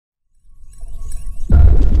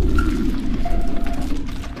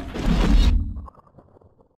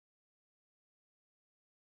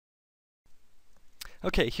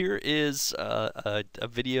Okay, here is a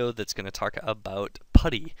video that's going to talk about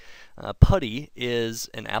PuTTY. PuTTY is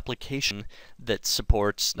an application that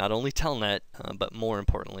supports not only Telnet, but more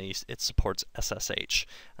importantly, it supports SSH,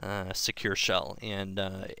 Secure Shell. And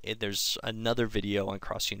there's another video on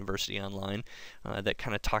Cross University Online that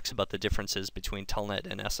kind of talks about the differences between Telnet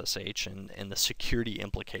and SSH and the security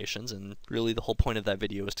implications. And really the whole point of that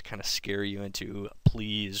video is to kind of scare you into,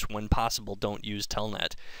 please, when possible, don't use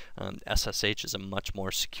Telnet. SSH is a much more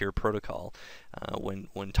secure protocol when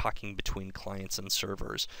talking between clients and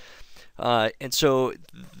servers. And so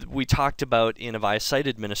we talked about in Avaya Site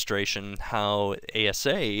Administration how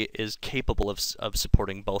ASA is capable of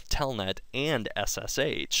supporting both Telnet and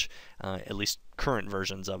SSH, at least current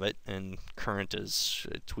versions of it. And current is,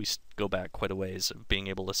 we go back quite a ways of being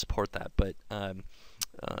able to support that. But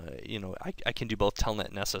you know, I can do both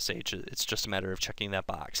Telnet and SSH. It's just a matter of checking that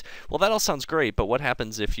box. Well, that all sounds great, but what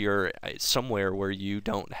happens if you're somewhere where you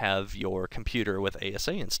don't have your computer with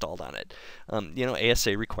ASA installed on it? You know,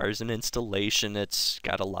 ASA requires an installation. It's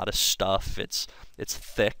got a lot of stuff. It's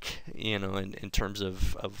thick, you know, in terms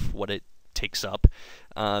of what it takes up.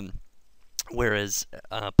 Whereas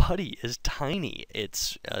PuTTY is tiny.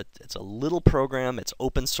 It's a little program. It's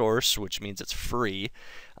open source, which means it's free.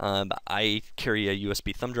 I carry a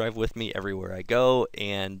USB thumb drive with me everywhere I go,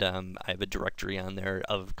 and I have a directory on there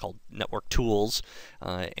called Network Tools,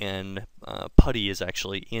 and PuTTY is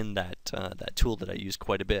actually in that tool that I use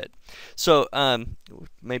quite a bit. So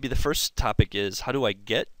maybe the first topic is, how do I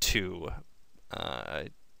get to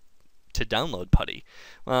download PuTTY?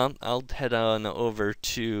 Well, I'll head on over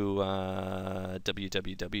to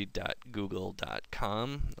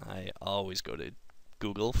www.google.com. I always go to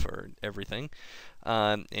Google for everything.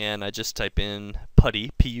 And I just type in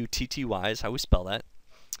PuTTY, P-U-T-T-Y is how we spell that.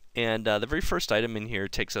 And the very first item in here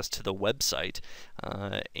takes us to the website,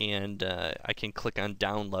 and I can click on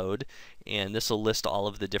download, and this will list all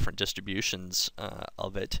of the different distributions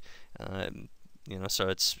of it. You know, so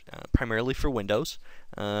it's primarily for Windows.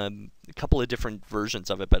 A couple of different versions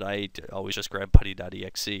of it, but I always just grab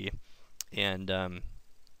PuTTY.exe, and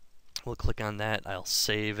we'll click on that. I'll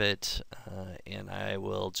save it, and I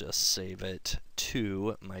will just save it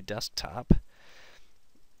to my desktop.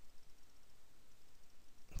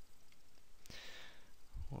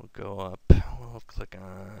 We'll go up. We'll click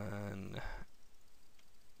on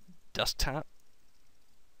desktop.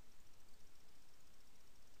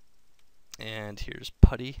 And here's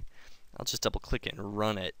PuTTY. I'll just double click it and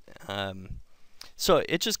run it. So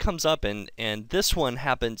it just comes up, and this one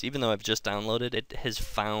happens, even though I've just downloaded it, has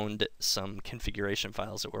found some configuration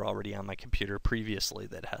files that were already on my computer previously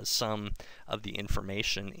that has some of the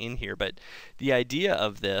information in here. But the idea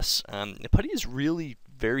of this, PuTTY is really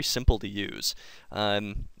very simple to use.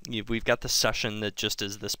 We've got the session that just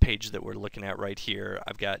is this page that we're looking at right here.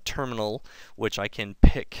 I've got terminal, which I can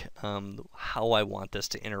pick how I want this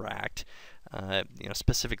to interact. You know,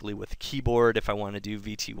 specifically with keyboard, if I want to do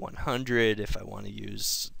VT100, if I want to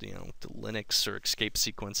use, you know, the Linux or escape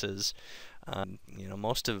sequences. You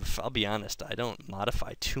know, I'll be honest, I don't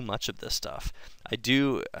modify too much of this stuff. I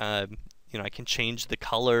do, you know, I can change the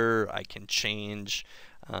color, I can change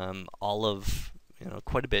all of, you know,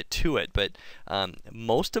 quite a bit to it, but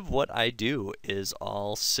most of what I do is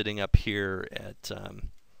all sitting up here at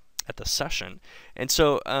the session. And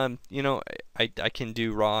so, you know, I can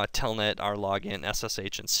do raw, telnet, rlogin,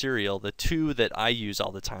 SSH, and serial. The two that I use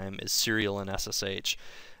all the time is serial and SSH.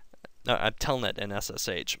 Telnet and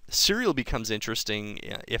SSH. Serial becomes interesting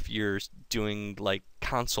if you're doing like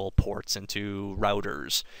console ports into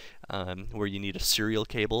routers, where you need a serial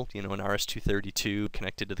cable, you know, an RS-232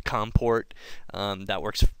 connected to the COM port. That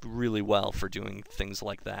works really well for doing things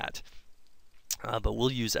like that. But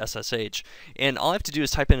we'll use SSH, and all I have to do is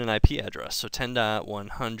type in an IP address. So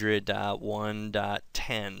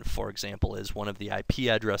 10.100.1.10, for example, is one of the IP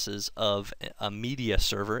addresses of a media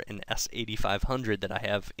server, an S8500 that I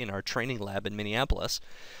have in our training lab in Minneapolis.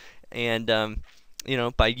 And you know,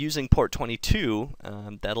 by using port 22,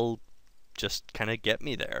 that'll just kind of get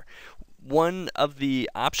me there. One of the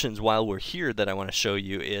options while we're here that I want to show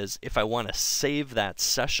you is if I want to save that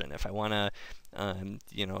session, if I want to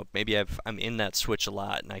you know, maybe I'm in that switch a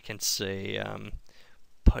lot, and I can say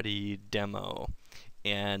PuTTY demo,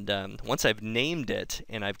 and once I've named it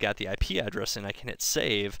and I've got the IP address, and I can hit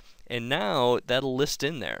save, and now that'll list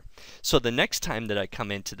in there. So the next time that I come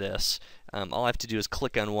into this, all I have to do is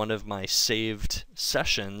click on one of my saved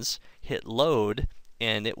sessions, hit load,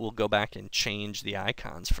 and it will go back and change the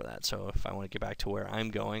icons for that. So if I want to get back to where I'm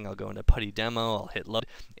going, I'll go into PuTTY demo, I'll hit load,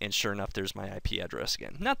 and sure enough, there's my IP address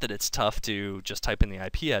again. Not that it's tough to just type in the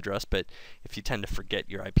IP address, but if you tend to forget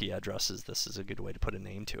your IP addresses, this is a good way to put a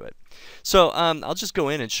name to it. So I'll just go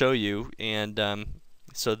in and show you, and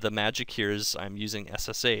so the magic here is I'm using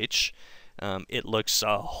SSH. It looks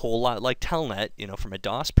a whole lot like Telnet, you know, from a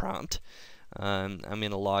DOS prompt. I'm going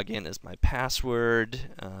to log in as my password.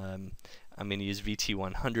 I'm going to use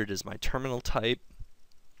VT100 as my terminal type,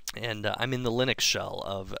 and I'm in the Linux shell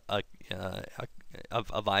of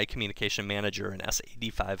Avaya Communication Manager and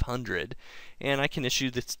S8500, and I can issue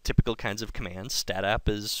the typical kinds of commands. StatApp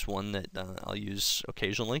is one that I'll use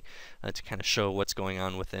occasionally to kind of show what's going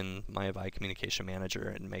on within my Avaya Communication Manager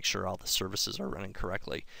and make sure all the services are running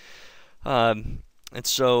correctly. And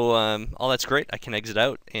so all that's great. I can exit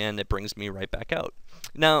out, and it brings me right back out.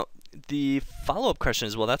 Now, the follow-up question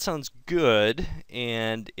is, well, that sounds good,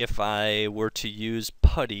 and if I were to use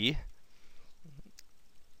PuTTY,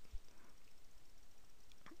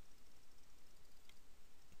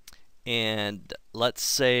 and let's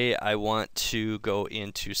say I want to go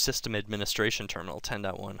into System Administration Terminal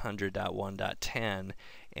 10.100.1.10,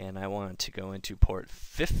 and I want to go into port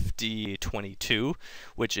 5022,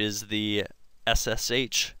 which is the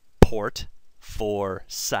SSH port for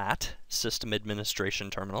SAT, System Administration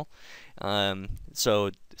Terminal.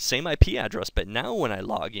 So same IP address, but now when I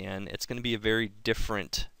log in, it's going to be a very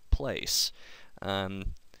different place.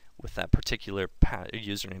 With that particular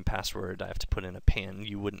username password, I have to put in a PIN.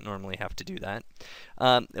 You wouldn't normally have to do that.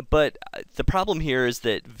 But the problem here is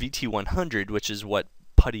that VT100, which is what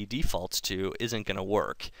PuTTY defaults to, isn't going to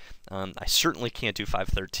work. I certainly can't do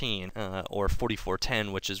 513 or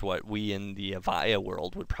 4410, which is what we in the Avaya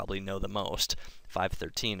world would probably know the most,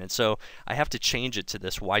 513. And so I have to change it to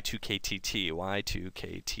this Y2KTT,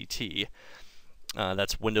 Y2KTT.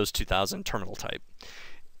 That's Windows 2000 terminal type.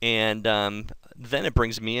 And then it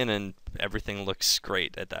brings me in, and everything looks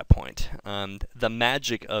great at that point. The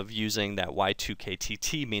magic of using that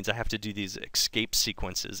Y2KTT means I have to do these escape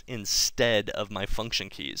sequences instead of my function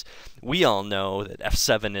keys. We all know that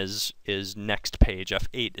F7 is next page,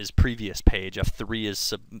 F8 is previous page, F3 is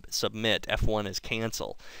submit, F1 is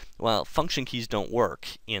cancel. Well, function keys don't work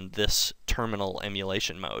in this terminal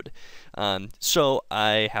emulation mode. So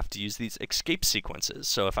I have to use these escape sequences.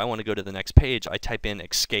 So if I want to go to the next page, I type in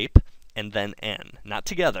escape and then N. Not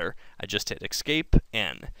together, I just hit escape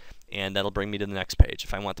N, and that'll bring me to the next page.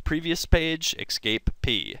 If I want the previous page, escape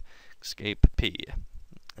P. Escape P.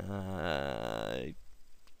 It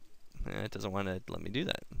doesn't want to let me do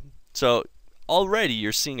that. So already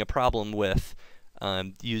you're seeing a problem with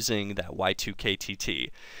using that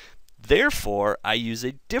Y2KTT. Therefore, I use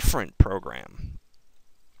a different program.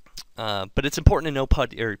 But it's important to know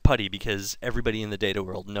PuTTY because everybody in the data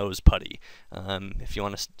world knows PuTTY. If you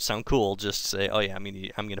want to sound cool, just say, "Oh yeah, I'm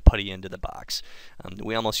going to PuTTY into the box."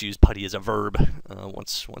 We almost use PuTTY as a verb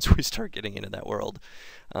once we start getting into that world.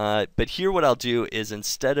 But here, what I'll do is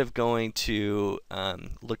instead of going to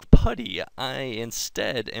look PuTTY, I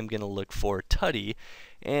instead am going to look for TuTTY,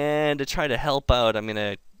 and to try to help out, I'm going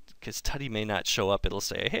to, because TuTTY may not show up, it'll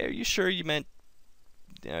say, "Hey, are you sure you meant?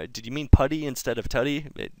 Did you mean PuTTY instead of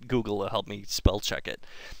TuTTY?" Google will help me spell check it.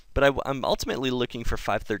 But I'm ultimately looking for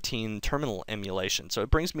 513 terminal emulation. So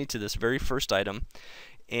it brings me to this very first item.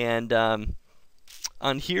 And on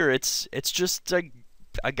here, it's just a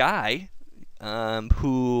guy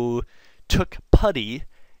who took PuTTY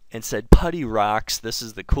and said, "PuTTY rocks. This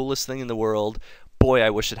is the coolest thing in the world. Boy,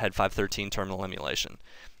 I wish it had 513 terminal emulation."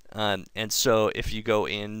 And so if you go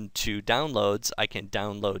into downloads, I can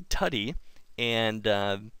download TuTTY. And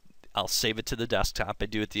I'll save it to the desktop. I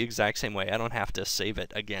do it the exact same way. I don't have to save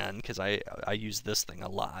it again because I use this thing a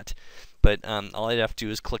lot. But all I have to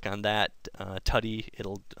do is click on that TuTTY.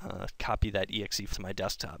 It'll copy that exe to my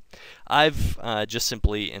desktop. I've just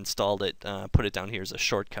simply installed it, put it down here as a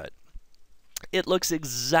shortcut. It looks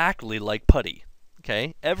exactly like PuTTY.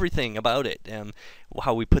 Okay, everything about it,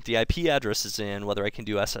 how we put the IP addresses in, whether I can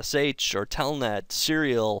do SSH or Telnet,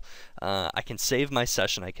 serial, I can save my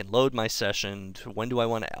session, I can load my session, when do I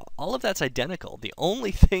want to, all of that's identical. The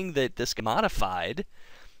only thing that this modified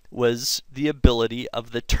was the ability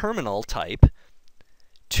of the terminal type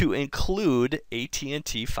to include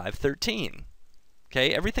AT&T 513.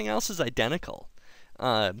 Okay, everything else is identical.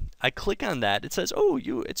 I click on that, it says, "Oh,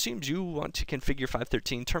 it seems you want to configure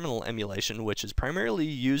 513 terminal emulation, which is primarily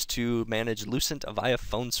used to manage Lucent Avaya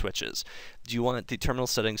phone switches. Do you want the terminal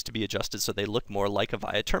settings to be adjusted so they look more like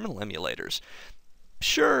Avaya terminal emulators?"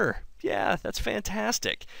 Sure, yeah, that's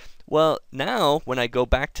fantastic. Well, now when I go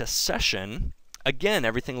back to session, again,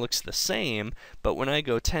 everything looks the same, but when I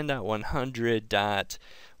go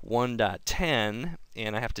 10.100.1.10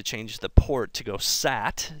 and I have to change the port to go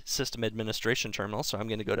SAT, System Administration Terminal, so I'm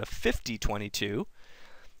going to go to 5022.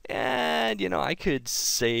 And, you know, I could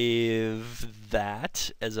save that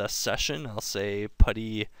as a session. I'll say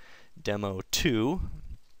PuTTY Demo 2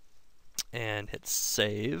 and hit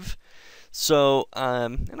save. So,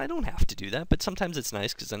 and I don't have to do that, but sometimes it's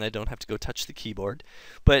nice because then I don't have to go touch the keyboard.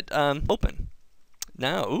 But open.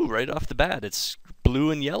 Now, ooh, right off the bat, it's blue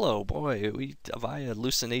and yellow. Boy, we Avaya,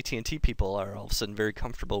 Lucent, AT&T people are all of a sudden very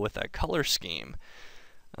comfortable with that color scheme.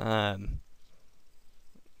 I'll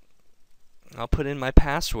put in my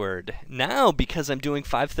password. Now, because I'm doing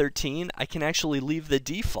 513, I can actually leave the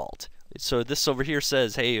default. So this over here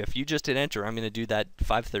says, hey, if you just hit enter, I'm going to do that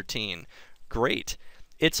 513. Great.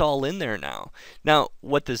 It's all in there now. Now,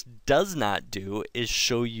 what this does not do is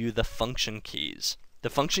show you the function keys. The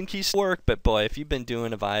function keys work, but boy, if you've been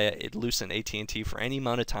doing Avaya, Lucent, AT&T for any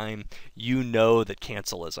amount of time, you know that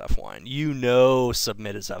cancel is F1. You know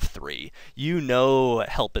submit is F3. You know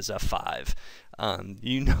help is F5.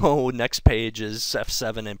 You know next page is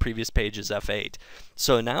F7 and previous page is F8.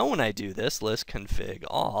 So now when I do this, list config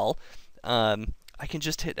all, I can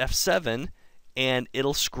just hit F7 and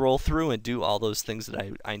it'll scroll through and do all those things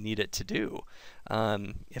that I need it to do.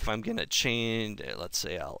 If I'm going to change, let's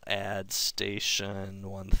say I'll add station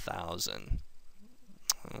 1000.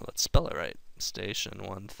 Let's spell it right. Station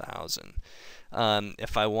 1000.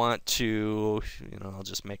 If I want to, you know, I'll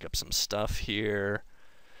just make up some stuff here.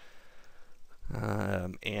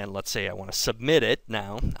 And let's say I want to submit it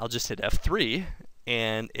now. I'll just hit F3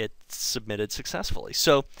 and it's submitted successfully.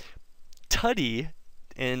 So TuTTY,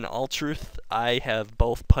 in all truth, I have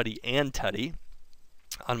both PuTTY and TuTTY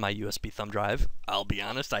on my USB thumb drive. I'll be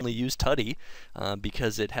honest, I only use TuTTY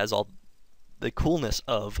because it has all the coolness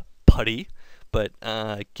of PuTTY, but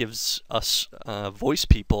gives us voice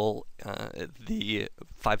people the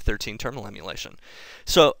 513 terminal emulation.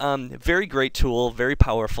 So very great tool, very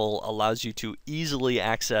powerful, allows you to easily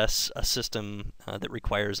access a system that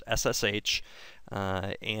requires SSH,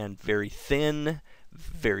 and very thin,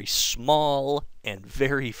 very small, and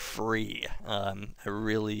very free.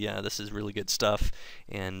 This is really good stuff,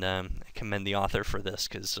 and I commend the author for this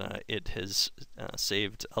because it has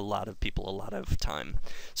saved a lot of people a lot of time.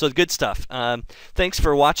 So good stuff. Thanks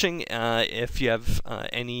for watching. If you have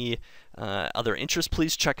any other interest,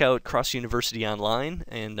 please check out Cross University Online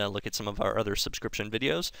and look at some of our other subscription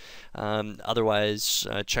videos. Otherwise,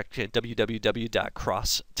 check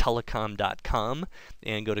www.crosstelecom.com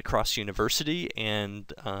and go to Cross University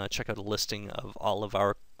and check out a listing of all of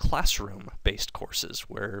our classroom-based courses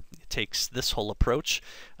where it takes this whole approach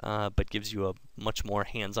but gives you a much more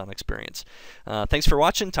hands-on experience. Thanks for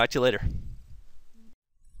watching. Talk to you later.